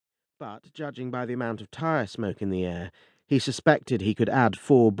but judging by the amount of tyre smoke in the air, he suspected he could add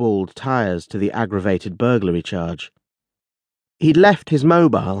 4 bald tyres to the aggravated burglary charge. He'd left his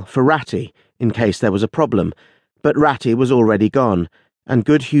mobile for Ratty in case there was a problem, but Ratty was already gone, and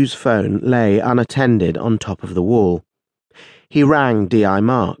Goodhue's phone lay unattended on top of the wall. He rang D.I.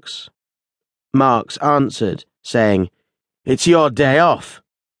 Marks. Marks answered, saying, "It's your day off."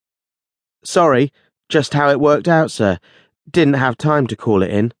 "Sorry, just how it worked out, sir. Didn't have time to call it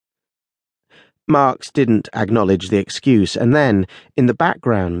in." Marks didn't acknowledge the excuse, and then, in the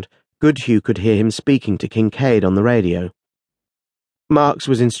background, Goodhue could hear him speaking to Kincaid on the radio. Marks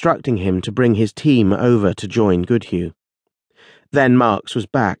was instructing him to bring his team over to join Goodhue. Then Marks was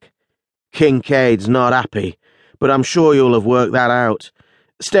back. "Kincaid's not happy, but I'm sure you'll have worked that out.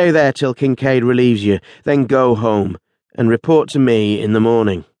 Stay there till Kincaid relieves you, then go home, and report to me in the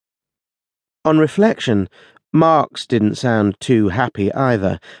morning." On reflection, Marks didn't sound too happy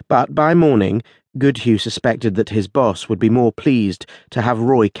either, but by morning, Goodhue suspected that his boss would be more pleased to have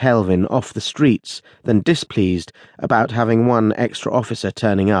Roy Kelvin off the streets than displeased about having one extra officer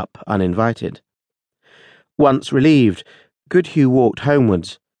turning up uninvited. Once relieved, Goodhue walked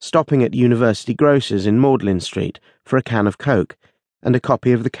homewards, stopping at University Grocer's in Magdalen Street for a can of Coke and a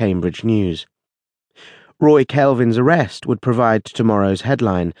copy of the Cambridge News. Roy Kelvin's arrest would provide tomorrow's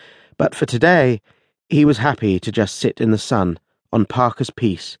headline, but for today, he was happy to just sit in the sun on Parker's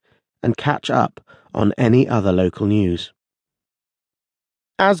Piece and catch up on any other local news.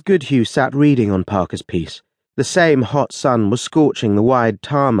 As Goodhue sat reading on Parker's Piece, the same hot sun was scorching the wide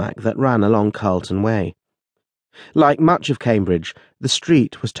tarmac that ran along Carlton Way. Like much of Cambridge, the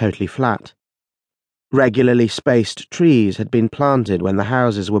street was totally flat. Regularly spaced trees had been planted when the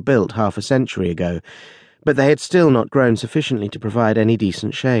houses were built half a century ago, but they had still not grown sufficiently to provide any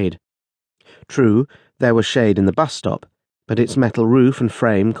decent shade. True, there was shade in the bus stop, but its metal roof and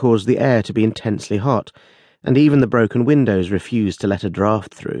frame caused the air to be intensely hot, and even the broken windows refused to let a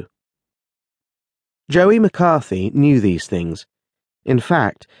draught through. Joey McCarthy knew these things. In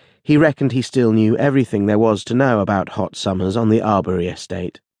fact, he reckoned he still knew everything there was to know about hot summers on the Arbory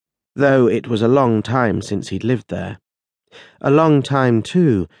estate, though it was a long time since he'd lived there. A long time,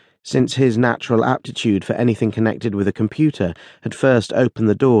 too, since his natural aptitude for anything connected with a computer had first opened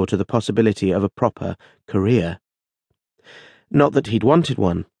the door to the possibility of a proper career. Not that he'd wanted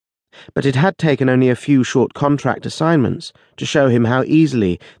one, but it had taken only a few short contract assignments to show him how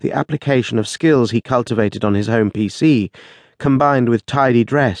easily the application of skills he cultivated on his home PC, combined with tidy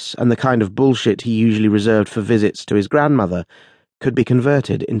dress and the kind of bullshit he usually reserved for visits to his grandmother, could be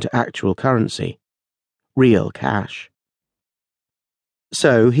converted into actual currency. Real cash.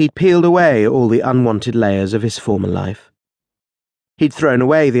 So he'd peeled away all the unwanted layers of his former life. He'd thrown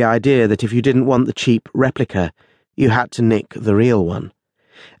away the idea that if you didn't want the cheap replica, you had to nick the real one,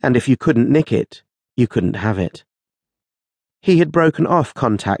 and if you couldn't nick it, you couldn't have it. He had broken off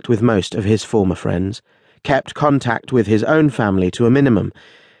contact with most of his former friends, kept contact with his own family to a minimum.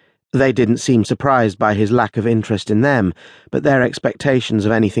 They didn't seem surprised by his lack of interest in them, but their expectations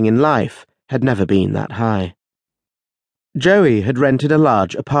of anything in life had never been that high. Joey had rented a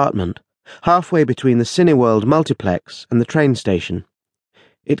large apartment, halfway between the Cineworld multiplex and the train station.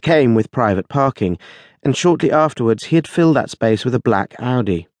 It came with private parking, and shortly afterwards he had filled that space with a black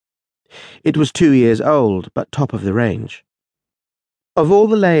Audi. It was 2 years old, but top of the range. Of all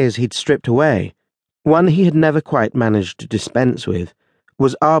the layers he'd stripped away, one he had never quite managed to dispense with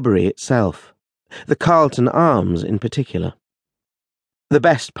was Arbory itself, the Carlton Arms in particular. The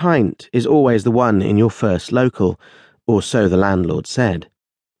best pint is always the one in your first local, or so the landlord said.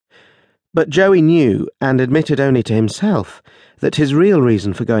 But Joey knew, and admitted only to himself, that his real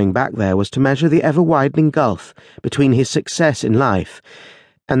reason for going back there was to measure the ever-widening gulf between his success in life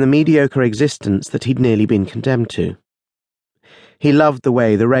and the mediocre existence that he'd nearly been condemned to. He loved the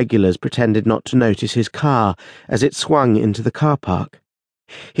way the regulars pretended not to notice his car as it swung into the car park.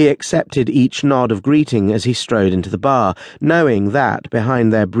 He accepted each nod of greeting as he strode into the bar, knowing that,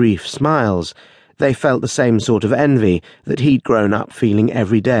 behind their brief smiles, they felt the same sort of envy that he'd grown up feeling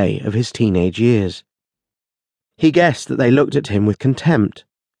every day of his teenage years. He guessed that they looked at him with contempt.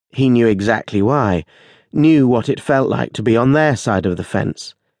 He knew exactly why, knew what it felt like to be on their side of the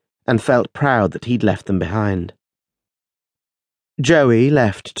fence, and felt proud that he'd left them behind. Joey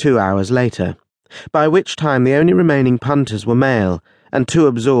left 2 hours later, by which time the only remaining punters were male and too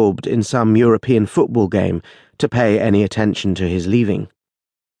absorbed in some European football game to pay any attention to his leaving.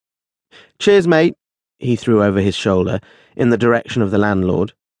 "Cheers, mate," he threw over his shoulder in the direction of the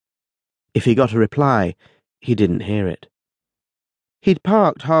landlord. If he got a reply, he didn't hear it. He'd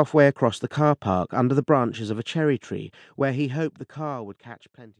parked halfway across the car park under the branches of a cherry tree, where he hoped the car would catch plenty.